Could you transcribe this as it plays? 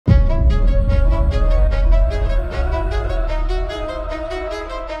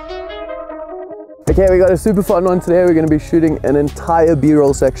Okay, we got a super fun one today. We're going to be shooting an entire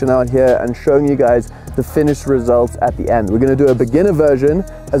B-roll section out here and showing you guys the finished results at the end. We're going to do a beginner version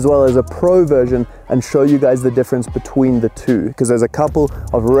as well as a pro version and show you guys the difference between the two, because there's a couple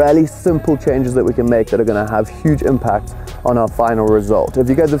of really simple changes that we can make that are going to have huge impacts on our final result. If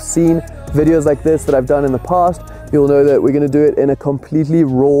you guys have seen videos like this that I've done in the past, you'll know that we're going to do it in a completely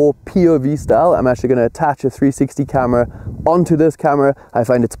raw POV style. I'm actually going to attach a 360 camera onto this camera. I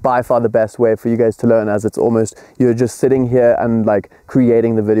find it's by far the best way for you guys to learn, as it's almost you're just sitting here and like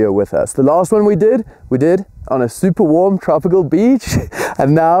creating the video with us. The last one we did on a super warm tropical beach,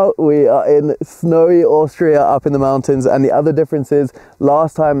 and now we are in snowy Austria up in the mountains. And the other difference is,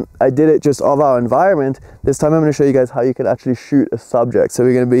 last time I did it just of our environment. This time I'm going to show you guys how you can actually shoot a subject. So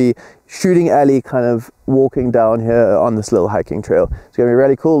we're going to be shooting Ellie kind of walking down here on this little hiking trail. It's going to be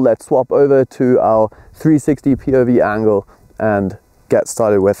really cool. Let's swap over to our 360 POV angle and get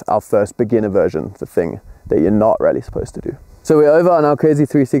started with our first beginner version, the thing that you're not really supposed to do. So we're over on our crazy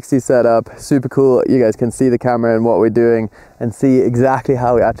 360 setup, super cool. You guys can see the camera and what we're doing and see exactly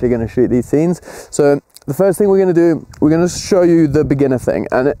how we're actually going to shoot these scenes. So the first thing we're going to do, we're going to show you the beginner thing.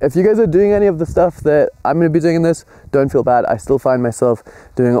 And if you guys are doing any of the stuff that I'm going to be doing in this, don't feel bad. I still find myself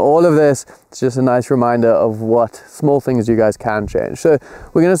doing all of this. It's just a nice reminder of what small things you guys can change. So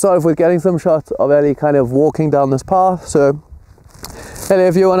we're going to start off with getting some shots of Ellie kind of walking down this path. So Ellie,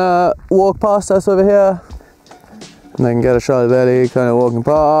 if you want to walk past us over here, and I can get a shot of Ellie kind of walking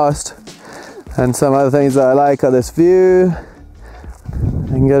past. And some other things that I like are this view. I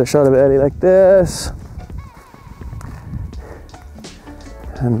can get a shot of Ellie like this.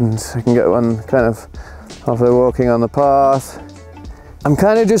 And I can get one kind of of her walking on the path. I'm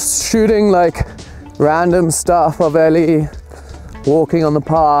kind of just shooting like random stuff of Ellie walking on the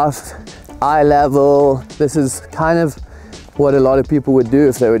path, eye level. This is kind of what a lot of people would do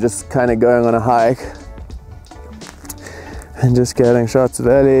if they were just kind of going on a hike. And just getting shots of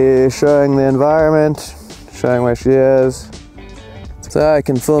Ellie, showing the environment, showing where she is. So I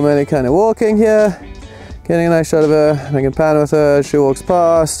can film Ellie kind of walking here, getting a nice shot of her. I can pan with her as she walks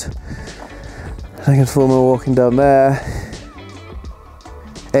past. I can film her walking down there.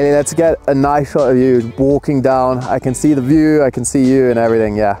 Ellie, let's get a nice shot of you walking down. I can see the view, I can see you and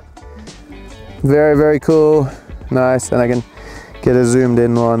everything, yeah. Very, very cool, nice. And I can get a zoomed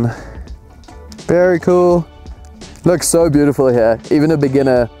in one. Very cool. Looks so beautiful here. Even a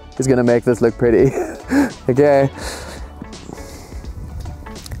beginner is gonna make this look pretty. Okay.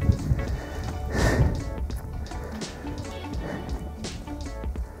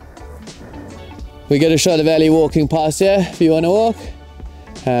 We get a shot of Ellie walking past here if you want to walk.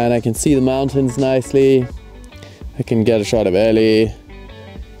 And I can see the mountains nicely. I can get a shot of Ellie.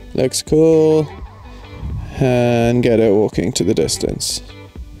 Looks cool. And get her walking to the distance.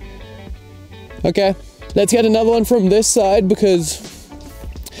 Okay. Let's get another one from this side because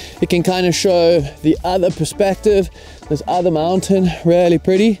it can kind of show the other perspective, this other mountain, really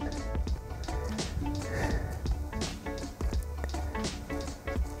pretty.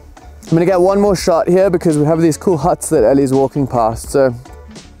 I'm gonna get one more shot here because we have these cool huts that Ellie's walking past. So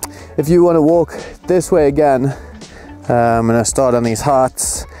if you want to walk this way again, I'm gonna start on these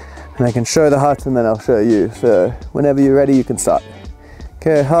huts and I can show the huts and then I'll show you. So whenever you're ready, you can start.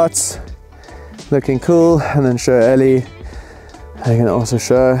 Okay, huts. Looking cool, and then show Ellie. I can also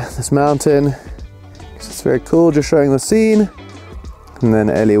show this mountain. It's very cool, just showing the scene. And then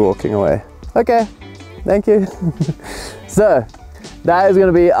Ellie walking away. Okay, thank you. So, that is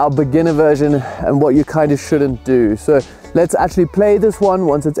gonna be our beginner version and what you kind of shouldn't do. So, let's actually play this one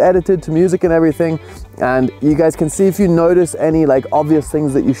once it's edited to music and everything. And you guys can see if you notice any like obvious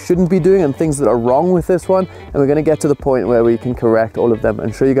things that you shouldn't be doing and things that are wrong with this one. And we're gonna get to the point where we can correct all of them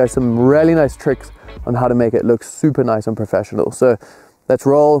and show you guys some really nice tricks on how to make it look super nice and professional. So let's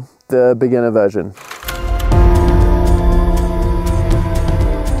roll the beginner version.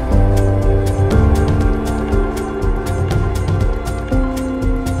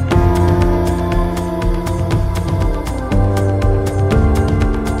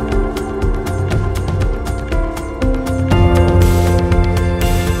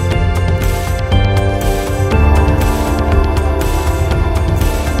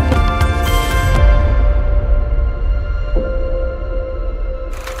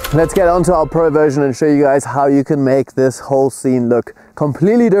 Let's get onto our pro version and show you guys how you can make this whole scene look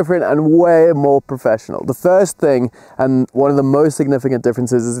completely different and way more professional. The first thing, and one of the most significant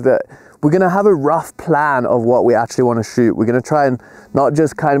differences, is that we're gonna have a rough plan of what we actually want to shoot. We're gonna try and not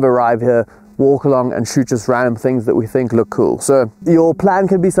just kind of arrive here, walk along and shoot just random things that we think look cool. So your plan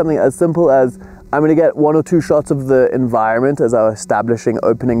can be something as simple as, I'm gonna get 1 or 2 shots of the environment as our establishing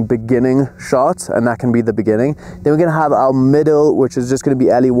opening beginning shots, and that can be the beginning. Then we're gonna have our middle, which is just gonna be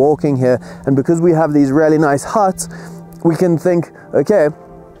Ellie walking here. And because we have these really nice huts, we can think, okay,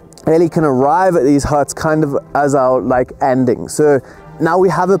 Ellie can arrive at these huts kind of as our like ending. So now we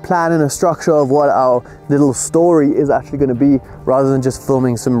have a plan and a structure of what our little story is actually going to be, rather than just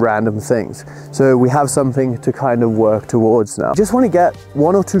filming some random things. So we have something to kind of work towards now. Just want to get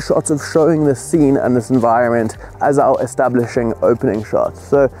 1 or 2 shots of showing this scene and this environment as our establishing opening shots.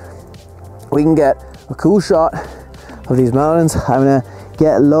 So we can get a cool shot of these mountains. I'm going to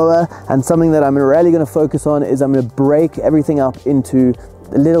get lower, and something that I'm really going to focus on is I'm going to break everything up into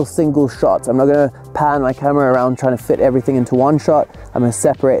little single shots. I'm not going to pan my camera around trying to fit everything into one shot. I'm going to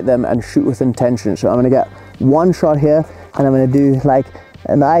separate them and shoot with intention. So I'm going to get 1 shot here, and I'm going to do like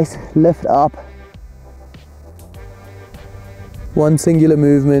a nice lift up, 1 singular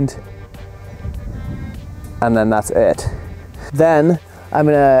movement, and then that's it. Then I'm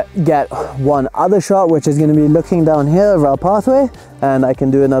going to get 1 other shot, which is going to be looking down here of our pathway, and I can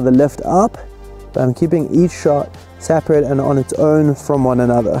do another lift up, but I'm keeping each shot separate and on its own from one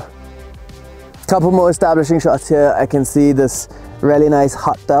another. Couple more establishing shots here. I can see this really nice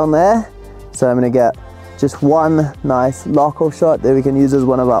hut down there, so I'm going to get just 1 nice lock-off shot that we can use as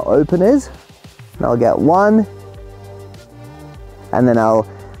one of our openers. And I'll get 1, and then I'll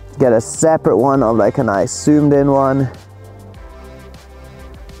get a separate one of like a nice zoomed in one.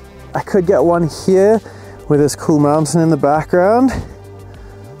 I could get 1 here with this cool mountain in the background,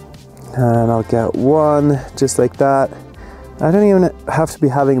 and I'll get 1 just like that. I don't even have to be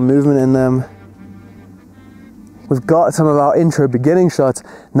having movement in them. We've got some of our intro beginning shots.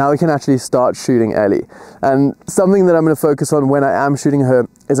 Now we can actually start shooting Ellie. And something that I'm going to focus on when I am shooting her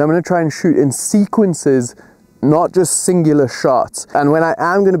is I'm going to try and shoot in sequences, not just singular shots. And when I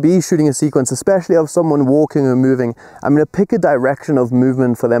am going to be shooting a sequence, especially of someone walking or moving, I'm going to pick a direction of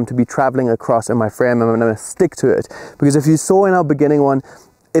movement for them to be traveling across in my frame, and I'm going to stick to it. Because if you saw in our beginning one,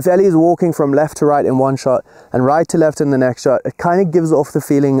 if Ellie is walking from left to right in one shot and right to left in the next shot, it kind of gives off the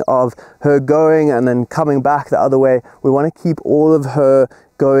feeling of her going and then coming back the other way. We want to keep all of her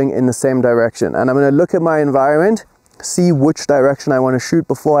going in the same direction. And I'm going to look at my environment, see which direction I want to shoot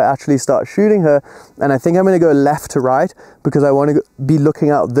before I actually start shooting her. And I think I'm going to go left to right because I want to be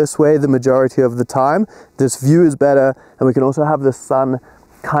looking out this way the majority of the time. This view is better, and we can also have the sun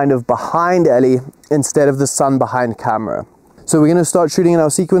kind of behind Ellie instead of the sun behind camera. So we're going to start shooting in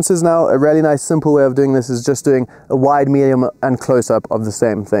our sequences now. A really nice simple way of doing this is just doing a wide, medium and close-up of the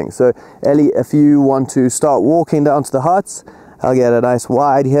same thing. So Ellie, if you want to start walking down to the huts, I'll get a nice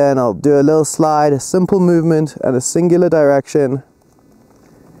wide here, and I'll do a little slide, a simple movement and a singular direction.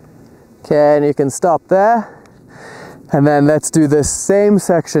 Okay, and you can stop there. And then let's do this same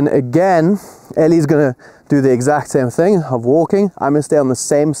section again. Ellie's going to do the exact same thing of walking. I'm going to stay on the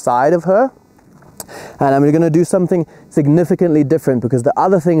same side of her. And I'm going to do something significantly different, because the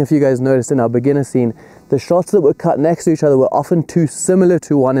other thing, if you guys noticed in our beginner scene, the shots that were cut next to each other were often too similar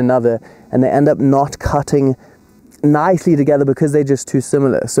to one another, and they end up not cutting nicely together because they're just too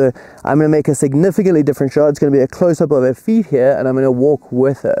similar. So I'm going to make a significantly different shot. It's going to be a close-up of her feet here, and I'm going to walk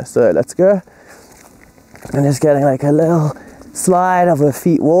with her. So let's go. I'm just getting like a little slide of her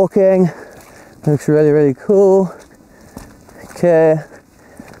feet walking. Looks really, really cool. Okay.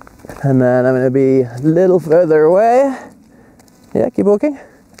 And then I'm going to be a little further away. Yeah, keep walking.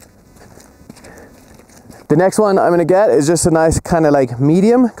 The next one I'm going to get is just a nice kind of like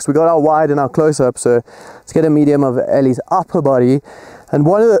medium, because we got our wide and our close-up. So let's get a medium of Ellie's upper body. And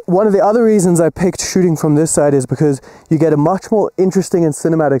one of the other reasons I picked shooting from this side is because you get a much more interesting and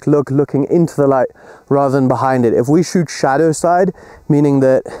cinematic look looking into the light rather than behind it. If we shoot shadow side, meaning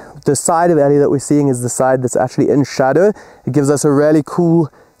that the side of Ellie that we're seeing is the side that's actually in shadow, it gives us a really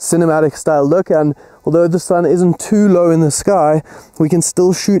cool cinematic style look. And although the sun isn't too low in the sky, we can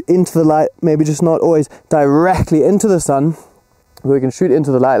still shoot into the light, maybe just not always directly into the sun, but we can shoot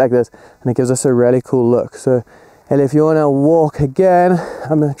into the light like this, and it gives us a really cool look. So Ellie, if you want to walk again,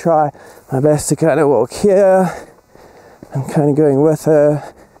 I'm going to try my best to kind of walk here. I'm kind of going with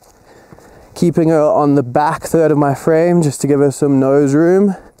her, keeping her on the back third of my frame just to give her some nose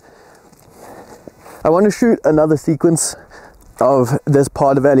room. I want to shoot another sequence of this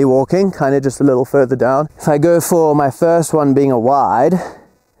part of Ellie walking, kind of just a little further down. If I go for my first one being a wide,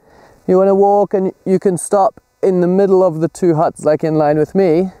 you want to walk and you can stop in the middle of the 2 huts, like in line with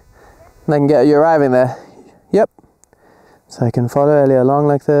me, and I can get you arriving there. Yep. So I can follow Ellie along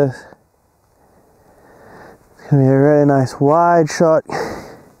like this. It's going to be a really nice wide shot,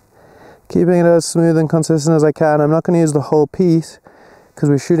 keeping it as smooth and consistent as I can. I'm not going to use the whole piece because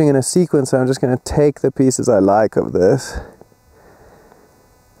we're shooting in a sequence, I'm just going to take the pieces I like of this.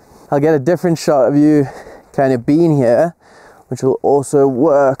 I'll get a different shot of you kind of being here, which will also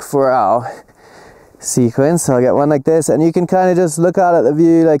work for our sequence. So I'll get one like this, and you can kind of just look out at the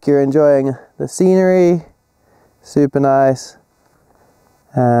view like you're enjoying the scenery. Super nice.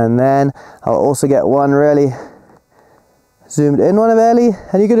 And then I'll also get one really zoomed in one of Ellie,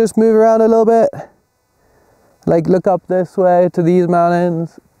 and you can just move around a little bit. Like look up this way to these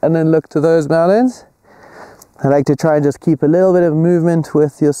mountains and then look to those mountains. I like to try and just keep a little bit of movement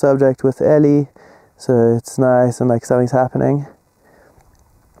with your subject, with Ellie, so it's nice and like something's happening.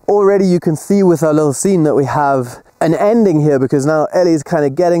 Already you can see with our little scene that we have an ending here, because now Ellie's kind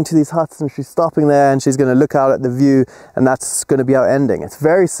of getting to these huts and she's stopping there and she's going to look out at the view, and that's going to be our ending. It's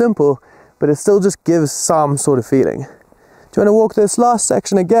very simple, but it still just gives some sort of feeling. Do you want to walk this last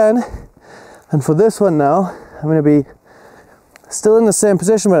section again? And for this one now, I'm going to be still in the same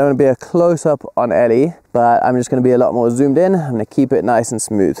position, but I'm going to be a close-up on Ellie, but I'm just going to be a lot more zoomed in. I'm going to keep it nice and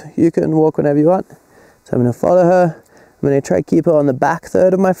smooth. You can walk whenever you want. So I'm going to follow her. I'm going to try to keep her on the back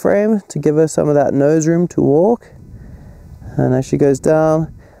third of my frame to give her some of that nose room to walk. And as she goes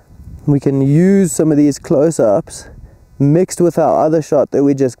down, we can use some of these close-ups mixed with our other shot that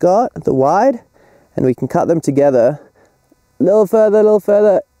we just got, the wide, and we can cut them together a little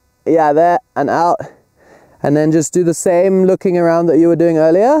further, yeah, there and out, and then just do the same looking around that you were doing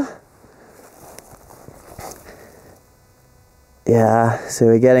earlier. Yeah, so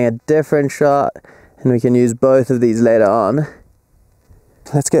we're getting a different shot, and we can use both of these later on.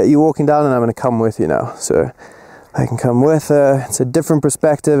 Let's get you walking down, and I'm going to come with you now. So I can come with her. It's a different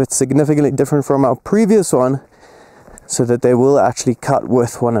perspective. It's significantly different from our previous one, so that they will actually cut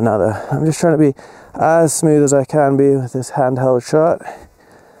with one another. I'm just trying to be as smooth as I can be with this handheld shot,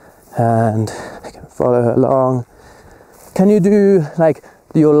 and I can follow her along. Can you do like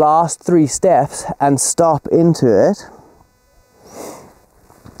your last 3 steps and stop into it?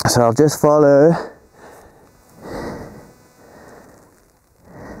 So I'll just follow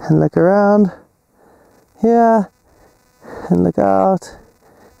and look around, yeah, and look out.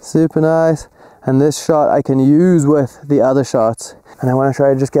 Super nice. And this shot I can use with the other shots. And I want to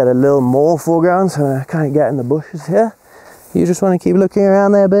try to just get a little more foreground, so I kind of get in the bushes here. You just want to keep looking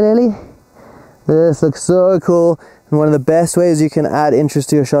around there a bit, Ellie. This looks so cool. And one of the best ways you can add interest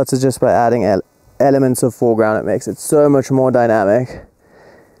to your shots is just by adding elements of foreground. It makes it so much more dynamic.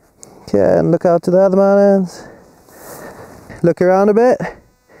 Okay, and look out to the other mountains. Look around a bit.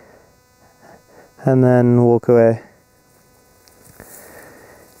 And then walk away.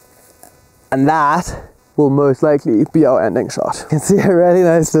 And that will most likely be our ending shot. You can see a really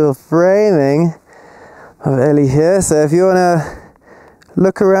nice little framing of Ellie here. So if you want to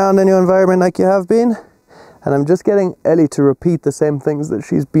look around in your environment like you have been, and I'm just getting Ellie to repeat the same things that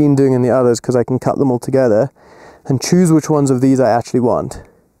she's been doing in the others, because I can cut them all together and choose which ones of these I actually want.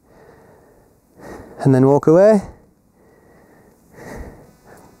 And then walk away.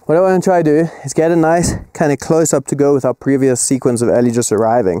 What I want to try to do is get a nice kind of close up to go with our previous sequence of Ellie just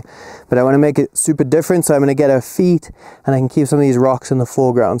arriving. But I want to make it super different, so I'm going to get her feet, and I can keep some of these rocks in the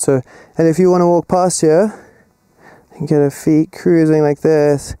foreground. So, and if you want to walk past here, you can get her feet cruising like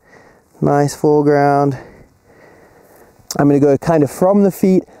this. Nice foreground. I'm going to go kind of from the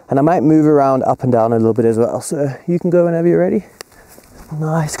feet, and I might move around up and down a little bit as well. So you can go whenever you're ready.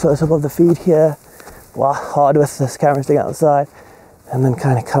 Nice close up of the feet here. Wow, hard with this camera sticking outside. And then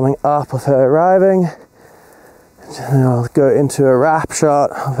kind of coming up of her arriving. And I'll go into a wrap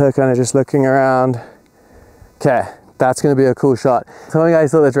shot of her kind of just looking around. Okay, that's going to be a cool shot. Something I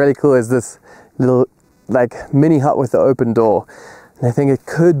thought that's really cool is this little like mini hut with the open door. And I think it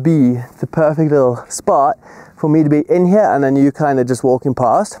could be the perfect little spot for me to be in here and then you kind of just walking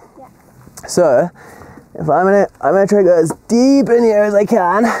past. Yeah. So if I'm gonna try to go as deep in here as I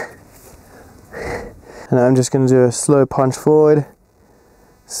can. And I'm just going to do a slow punch forward.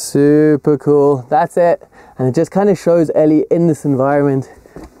 Super cool. That's it. And it just kind of shows Ellie in this environment,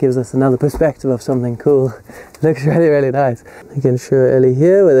 gives us another perspective of something cool. It looks really, really nice. I can show Ellie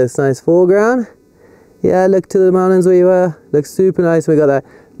here with this nice foreground. Yeah, look to the mountains where you were. Looks super nice. We got that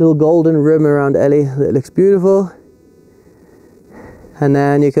little golden rim around Ellie that looks beautiful. And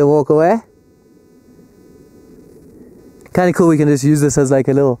then you can walk away. Kind of cool. We can just use this as like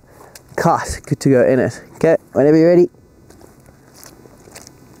a little cut to go in it. Okay, whenever you're ready.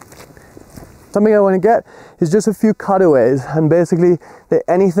 Something I want to get is just a few cutaways, and basically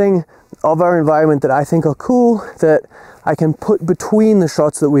anything of our environment that I think are cool that I can put between the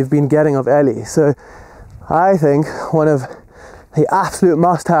shots that we've been getting of Ellie. So I think one of the absolute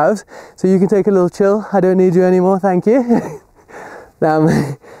must-haves, so you can take a little chill, I don't need you anymore, thank you.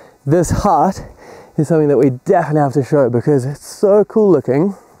 Now, this hut is something that we definitely have to show because it's so cool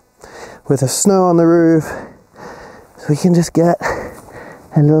looking with the snow on the roof. So we can just get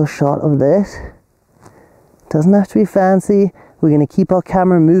a little shot of this. Doesn't have to be fancy. We're going to keep our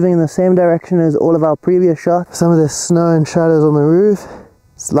camera moving in the same direction as all of our previous shots. Some of this snow and shadows on the roof.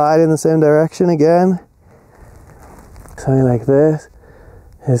 Slide in the same direction again. Something like this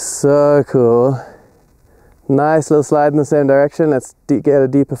is so cool. Nice little slide in the same direction. Let's get a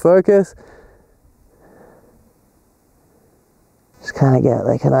deeper focus. Just kind of get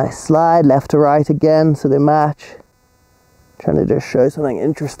like a nice slide left to right again so they match. Trying to just show something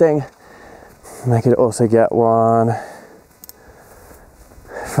interesting. And I could also get one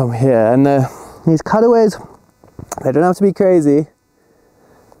from here. And these cutaways, they don't have to be crazy.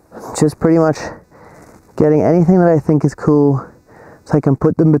 Just pretty much getting anything that I think is cool so I can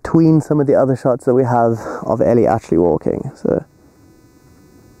put them between some of the other shots that we have of Ellie actually walking. So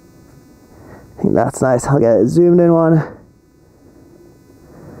I think that's nice. I'll get a zoomed in one.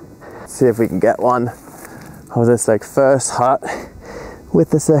 Let's see if we can get one of this like first hut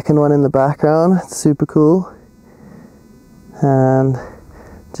with the second one in the background. It's super cool. And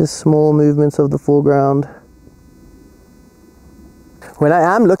just small movements of the foreground. When I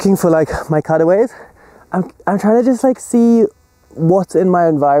am looking for like my cutaways, I'm trying to just like see what's in my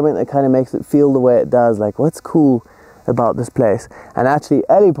environment that kind of makes it feel the way it does, like what's cool about this place. And actually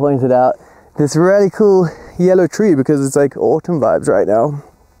Ellie pointed out this really cool yellow tree because it's like autumn vibes right now.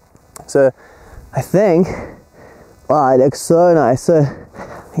 So I think, wow, it looks so nice. So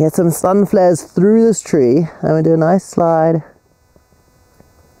get some sun flares through this tree. I'm gonna do a nice slide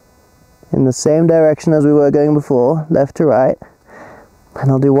in the same direction as we were going before, left to right. And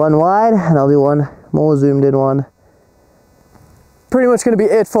I'll do one wide and I'll do one more zoomed in one. Pretty much going to be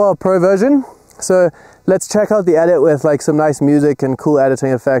it for our pro version. So let's check out the edit with like some nice music and cool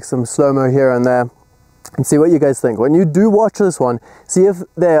editing effects, some slow-mo here and there, and see what you guys think. When you do watch this one, see if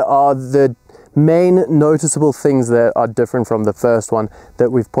there are the main noticeable things that are different from the first one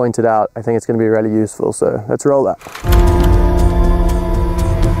that we've pointed out. I think it's going to be really useful. So let's roll that.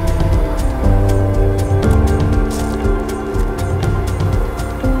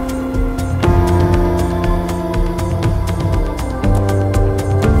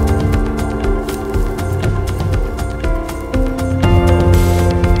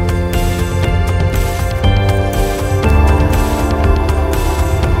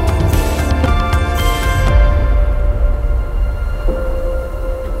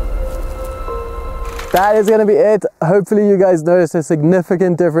 That is going to be it. Hopefully you guys noticed a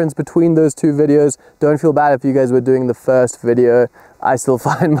significant difference between those two videos. Don't feel bad if you guys were doing the first video. I still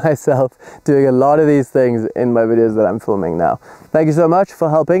find myself doing a lot of these things in my videos that I'm filming now. Thank you so much for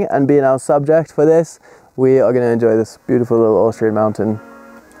helping and being our subject for this. We are going to enjoy this beautiful little Austrian mountain,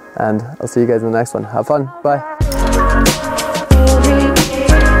 and I'll see you guys in the next one. Have fun. Bye.